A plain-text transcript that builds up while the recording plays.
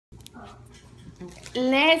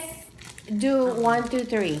Let's do 1, 2,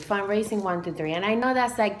 3, fundraising 1, 2, 3. And I know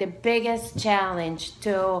that's like the biggest challenge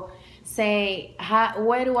to say,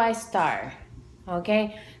 where do I start?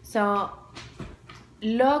 Okay, so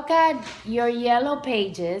look at your yellow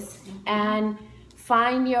pages and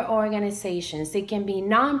find your organizations. It can be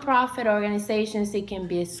nonprofit organizations, it can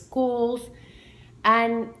be schools.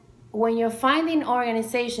 And when you're finding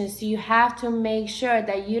organizations, you have to make sure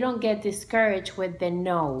that you don't get discouraged with the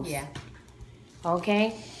no's. Yeah.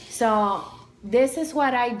 Okay, so this is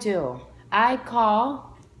what I do. I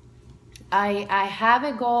have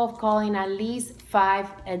a goal of calling at least 5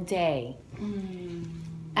 a day.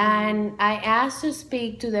 And I ask to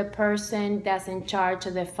speak to the person that's in charge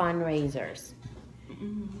of the fundraisers.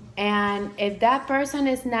 And if that person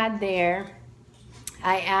is not there,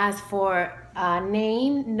 I ask for a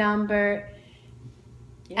name, number,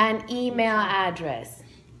 and email address.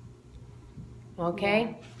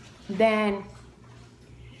 Okay? Then,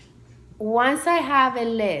 once I have a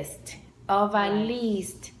list of at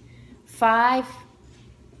least 5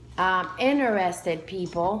 interested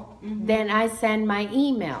people, then I send my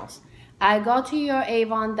emails. I go to your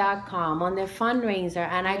Avon.com on the fundraiser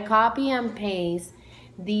and I copy and paste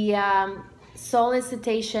the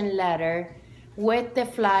solicitation letter with the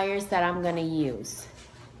flyers that I'm gonna use.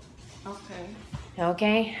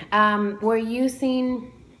 Okay. We're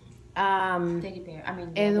using Teddy bear.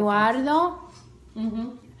 Eduardo,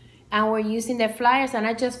 and we're using the flyers. And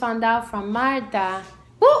I just found out from Marta.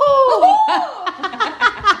 Woohoo!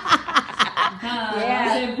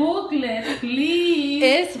 The booklet, please.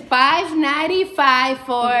 It's $5.95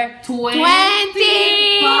 for 20.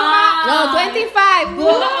 No, 25.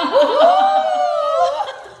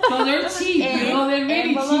 So they're cheap. They're really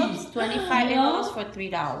Envelopes, cheap. 25 envelopes for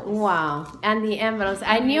 $3. Wow. And the envelopes.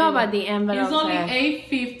 I knew about the envelopes. It's only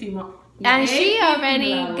 $8.50. And she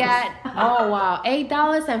already got, oh wow,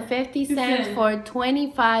 $8.50 for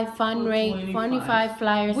 25 25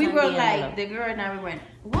 flyers. We on were the like, envelope. the girl and I went,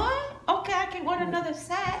 what? Okay, I can order another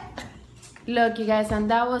set. Look, you guys, and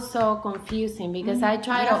that was so confusing because I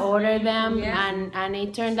tried to order them and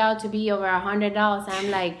it turned out to be over $100. I'm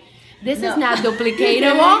like, this is not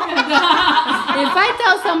duplicatable. If I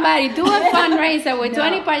tell somebody, do a fundraiser with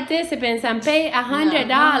 20 participants and pay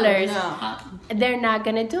 $100, they're not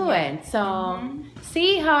gonna do it. So,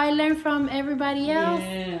 see how I learned from everybody else?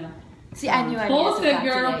 Yeah. See, I knew I Post needed to it,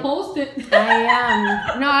 girl. today. Post it. I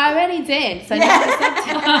am. No, I already did. So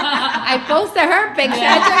I posted her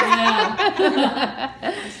picture.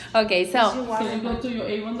 Okay, so So you go to your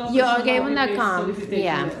Avon.com. your Avon.com,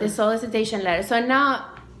 the solicitation letter. So now,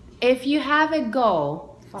 if you have a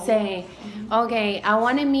goal, say, okay, I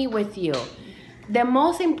want to meet with you. The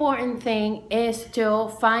most important thing is to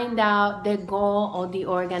find out the goal of the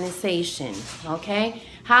organization, okay?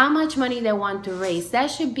 How much money they want to raise.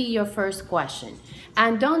 That should be your first question.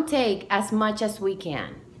 And don't take as much as we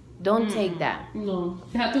can. Don't take that. No,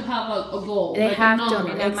 they have to have a goal. They like have a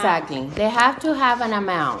number. to, exactly. They have to have an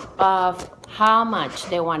amount of how much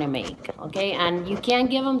they want to make, okay? And you can't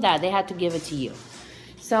give them that. They have to give it to you.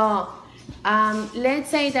 So let's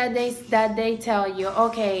say that they tell you,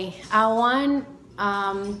 okay, I want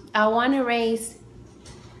to raise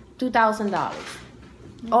 $2,000,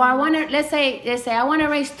 or I want to let's say I want to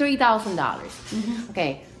raise $3,000.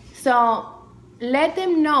 Okay, so let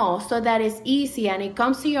them know so that it's easy and it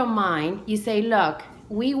comes to your mind. You say, look,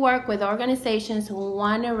 we work with organizations who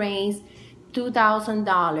want to raise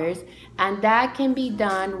 $2,000, and that can be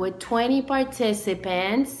done with 20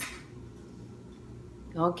 participants.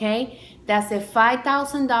 Okay, that's a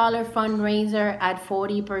 $5,000 fundraiser at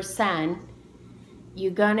 40%.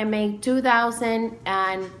 You're gonna make $2,000,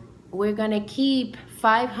 and we're gonna keep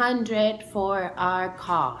 $500 for our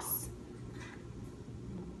costs.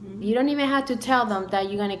 You don't even have to tell them that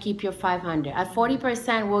you're gonna keep your $500. At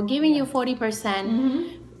 40%, we're giving you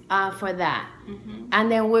 40% for that.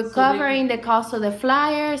 And then we're covering the cost of the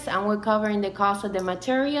flyers, and we're covering the cost of the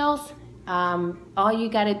materials. All you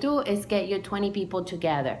gotta do is get your 20 people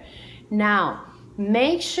together. Now,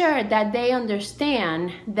 make sure that they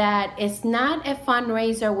understand that it's not a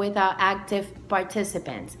fundraiser without active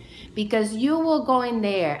participants, because you will go in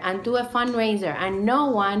there and do a fundraiser and no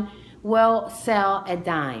one will sell a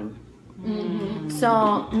dime.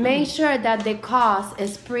 So make sure that the cost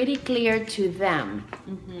is pretty clear to them.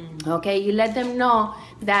 Okay, you let them know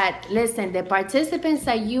that, listen, the participants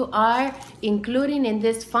that you are including in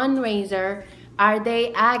this fundraiser, are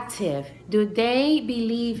they active? Do they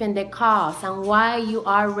believe in the cause and why you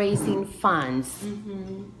are raising funds?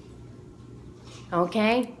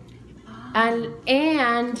 Okay?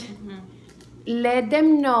 And let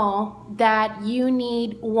them know that you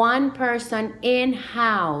need one person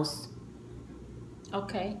in-house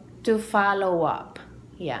Okay. to follow up.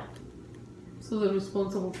 Yeah. So the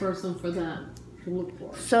responsible person for that to look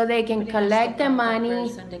for. So they can collect the money.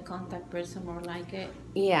 The contact person, more like it.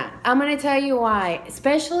 Yeah, I'm gonna tell you why,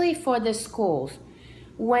 especially for the schools.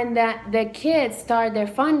 When the kids start their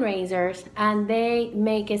fundraisers and they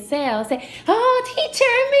make a sale, say, oh, teacher,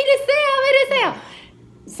 I made a sale.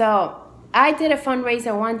 So I did a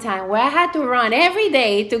fundraiser one time where I had to run every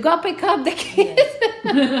day to go pick up the kids.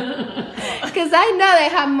 Because I know they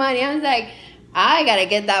have money. I was like, I gotta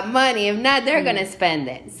get that money. If not, they're gonna spend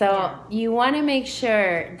it. So you wanna make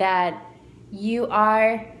sure that you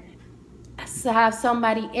have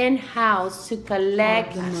somebody in-house to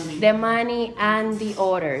collect the money and the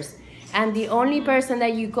orders. And the only person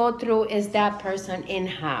that you go through is that person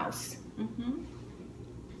in-house.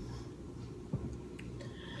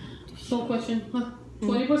 So question,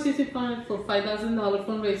 20 participants for $5,000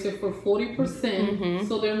 fundraiser for 40%.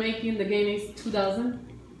 So they're making, the gain is $2,000.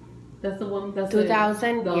 That's the one. That's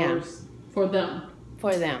 $2,000 for them.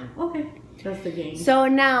 For them. Okay, that's the gain. So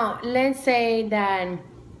now let's say that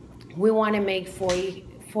we want to make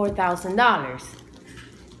 $44,000.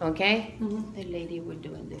 Okay. The lady we're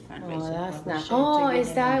doing the fundraiser. Oh, that's not. Oh,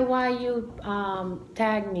 is that why you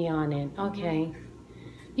tagged me on it? Okay.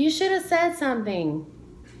 You should have said something.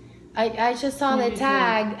 I just saw the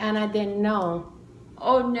tag and I didn't know.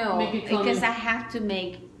 Oh no, because I have to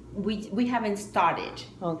make. We haven't started.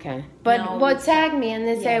 Okay, but tag me and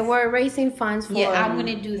they say we're raising funds for. Yeah, I'm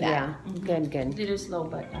gonna do that. Yeah, good. A little slow,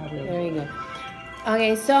 but I will. Very good.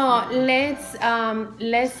 Okay, so let's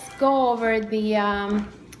go over the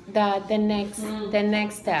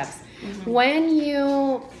next steps. When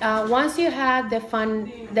you once you have the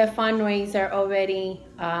fundraiser already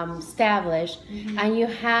established and you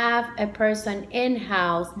have a person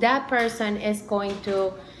in-house, that person is going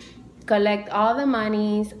to collect all the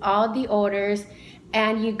monies, all the orders,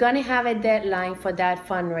 and you're gonna have a deadline for that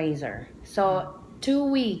fundraiser. So 2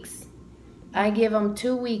 weeks. I give them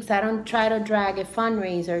 2 weeks. I don't try to drag a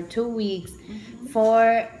fundraiser. 2 weeks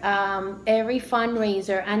for every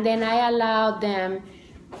fundraiser, and then I allow them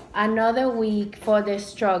another week for the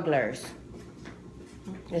stragglers.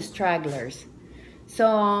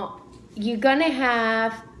 So you're gonna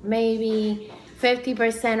have maybe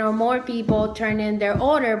 50% or more people turn in their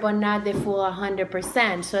order, but not the full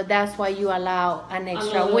 100%. So that's why you allow an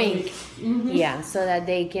extra week. Yeah, so that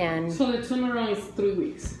they can. So the turnaround is 3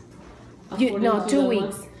 weeks. No, 2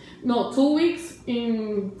 weeks. No, 2 weeks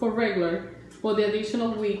for regular, but the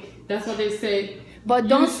additional week. That's what they say. But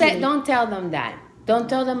don't tell them that. Don't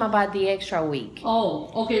tell them about the extra week. Oh,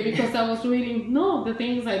 okay. Because I was reading. No, the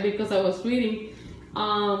thing is because I was reading.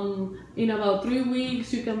 In about 3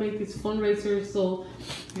 weeks you can make this fundraiser, so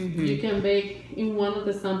you can bake in one of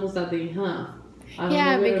the samples that they have.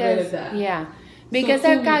 Because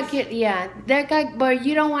they're but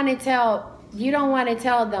you don't want to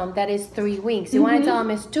tell them that it's 3 weeks. You want to tell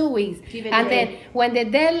them it's 2 weeks. And then when the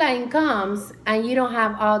deadline comes and you don't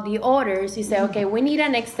have all the orders, you say, okay, we need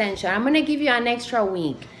an extension. I'm going to give you an extra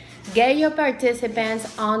week. Get your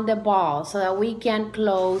participants on the ball so that we can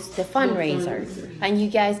close the fundraiser and you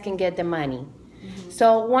guys can get the money.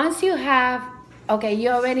 So once you have, you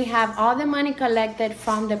already have all the money collected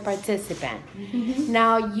from the participant.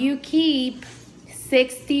 Now you keep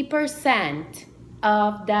 60%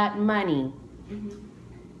 of that money.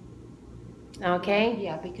 Okay?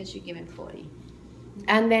 Yeah, because you're giving 40.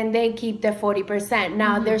 And then they keep the 40%.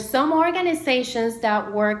 Now, there's some organizations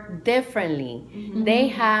that work differently. They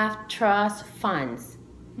have trust funds,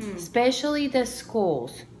 especially the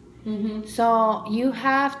schools. So you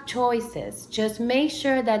have choices. Just make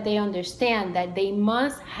sure that they understand that they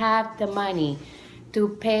must have the money to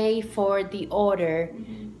pay for the order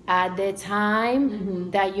at the time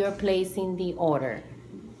that you're placing the order.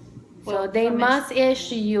 So they must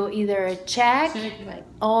issue you either a check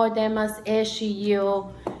or they must issue you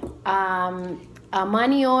a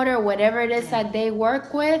money order, whatever it is that they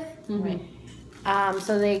work with,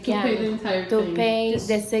 so they can pay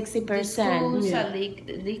the 60%. The schools,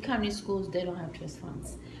 the county schools, they don't have trust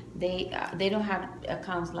funds. They don't have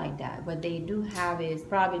accounts like that. What they do have is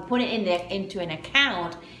probably put it into an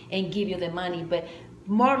account and give you the money. But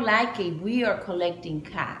more likely, we are collecting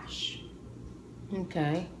cash.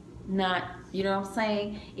 Okay. Not, you know what I'm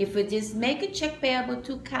saying? If we just make a check payable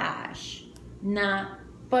to cash, not.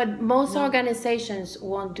 But most organizations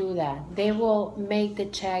won't do that. They will make the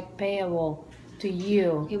check payable to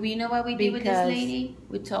you. Okay, you know what we did with this lady?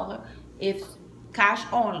 We told her, if cash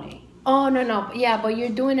only, Oh, no. Yeah, but you're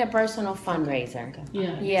doing a personal fundraiser. Okay.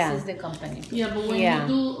 Yeah. Yeah. This is the company. Yeah, but when Yeah.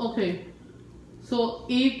 you do, okay. So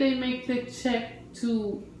if they make the check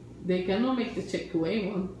to, they cannot make the check to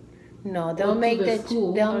Avon. No, Or they'll to make the the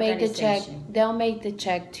school they'll make the check. organization. They'll make the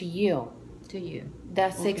check to you. To you.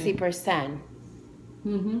 That's Okay. 60%.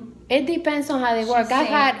 Mm-hmm. It depends on how they work. She's I've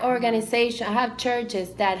saying- had organizations, I have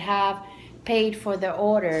churches that have paid for the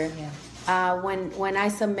order. Yeah. When I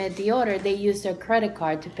submit the order, they use their credit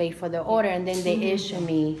card to pay for the order, and then they issue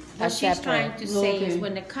me a What she's trying separate. to say is Okay.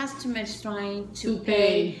 when the customer is trying to To pay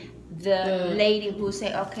pay the the- lady who say,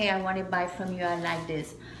 okay, I want to buy from you, I like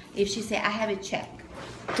this. If she say, I have a check,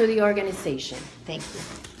 To the organization, thank you,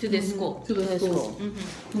 to the school. To to the the school. school.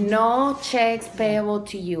 No checks payable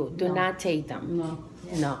to you. Do No. not take them. No.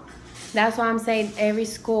 No. That's why I'm saying every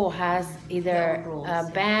school has Their either own rules, a yeah.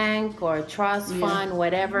 bank or a trust Yeah. fund,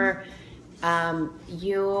 whatever.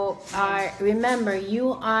 You are, remember, you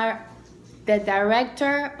are the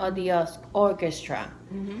director of the orchestra.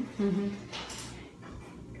 Mm-hmm.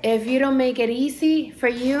 If you don't make it easy for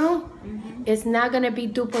you, it's not going to be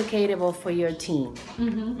duplicatable for your team.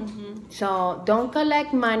 Mm-hmm. So don't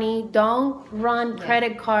collect money. Don't run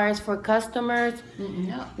credit cards for customers.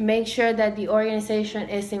 No. Make sure that the organization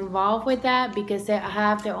is involved with that because they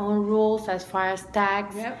have their own rules as far as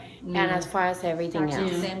tax Yep. and as far as everything Tax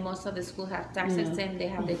else. exempt, most of the schools have tax exempt, they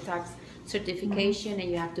have the tax certification and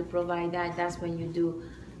you have to provide that. That's when you do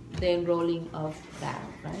the enrolling of that,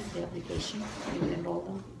 right? The application, you enroll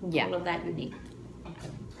them. Yeah. All of that you need.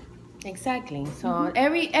 Exactly. So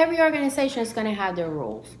every organization is gonna have their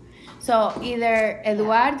rules. So either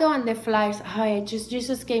Eduardo and the flyers. Oh, you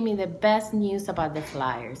just gave me the best news about the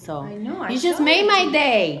flyers. So I know, I you just saw made it. my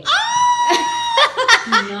day.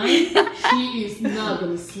 Tonight, she is not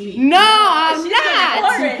gonna sleep. No, I'm not.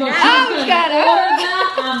 order Because now. she's I'm gonna gonna- order that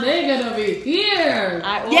and they're gonna be here.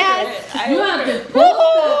 Yes. You have to post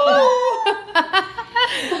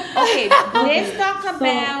Okay, let's talk So-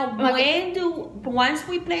 about once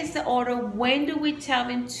we place the order, when do we tell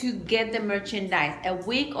them to get the merchandise? A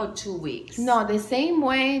week or 2 weeks? No, the same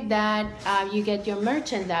way that you get your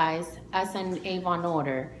merchandise as an Avon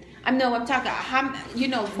order. I'm talking how,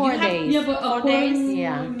 4 you have- days. Yeah, but 4 days.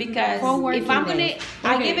 Yeah. Because 4 working if I'm gonna, days.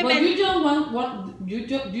 I Okay, give him but you don't want what you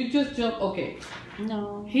just jump. Okay,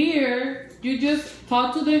 no. here you just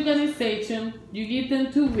talk to the organization. You give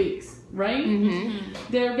them 2 weeks, right?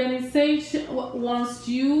 The organization wants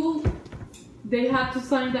you. They have to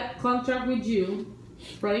sign that contract with you,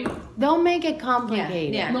 right? Don't make it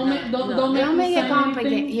complicated. Yeah. Don't make no. don't Don't make it sign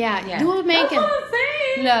complicated. anything. Yeah, Yeah. do make That's it. what I'm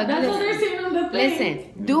saying. Look, That's what they're listen. saying on the thing.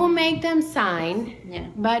 Listen, do make them sign, Yeah.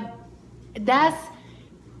 but that's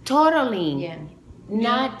totally Yeah.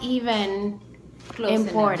 not even Close enough.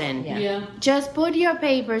 important. Yeah. Yeah. Just put your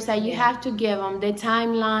papers that you have to give them, the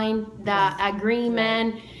timeline, the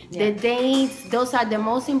agreement, the dates. Those are the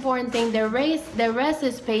most important thing. The rest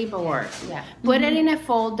is paperwork. Yeah. Put it in a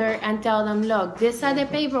folder and tell them, look, these are the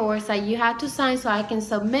paperwork that you have to sign so I can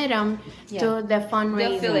submit them to the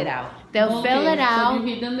fundraising. They'll fill it out. They'll fill it So out. you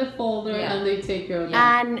hit them the folder Yeah. and they take care of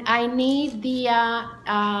that. And I need the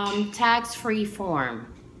tax-free form,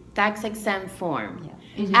 tax-exempt form.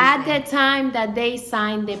 Yeah. At the time that they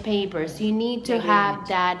sign the papers, you need to have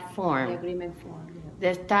that The form, agreement form.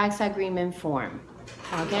 the tax agreement form.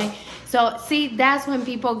 Okay? So, see, that's when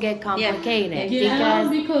people get complicated. Yeah,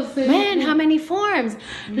 because they, Man, how many forms?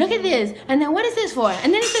 Look at this. And then what is this for?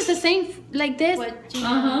 And then it's just the same like this. But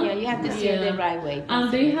Uh-huh. yeah, you have to see it the right way.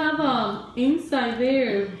 And they have inside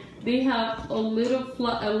there. They have a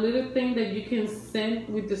little thing that you can send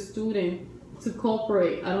with the student to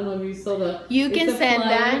cooperate. I don't know if you saw that. You It's can a send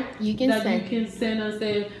flyer that. You can that send. you can send and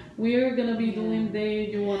say we're gonna be doing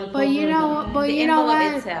this. You wanna? But you know, that? but the you know envelope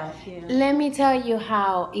what? itself. Yeah. Let me tell you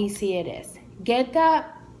how easy it is. Get the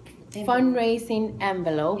fundraising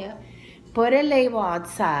envelope. Yep. Put a label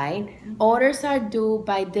outside. Orders are due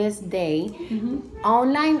by this day.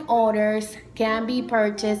 Online orders can be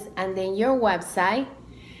purchased, and then your website.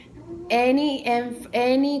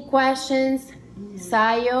 Any questions,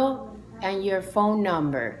 Sayo, and your phone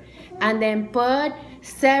number, and then put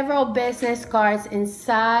several business cards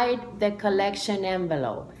inside the collection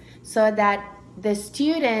envelope so that the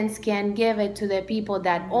students can give it to the people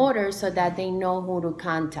that order so that they know who to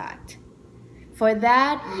contact. For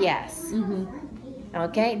that, yes.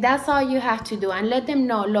 Okay, that's all you have to do, and let them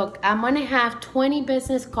know, look, I'm gonna have 20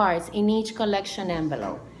 business cards in each collection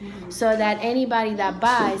envelope so that anybody that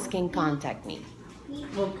buys can contact me.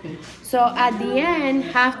 Okay. So at the end,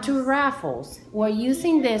 have 2 raffles. We're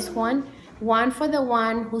using this one for the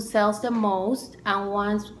one who sells the most and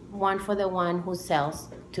one for the one who sells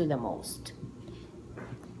to the most.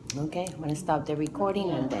 Okay, I'm gonna stop the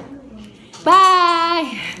recording and then bye.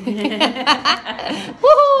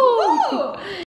 Woohoo!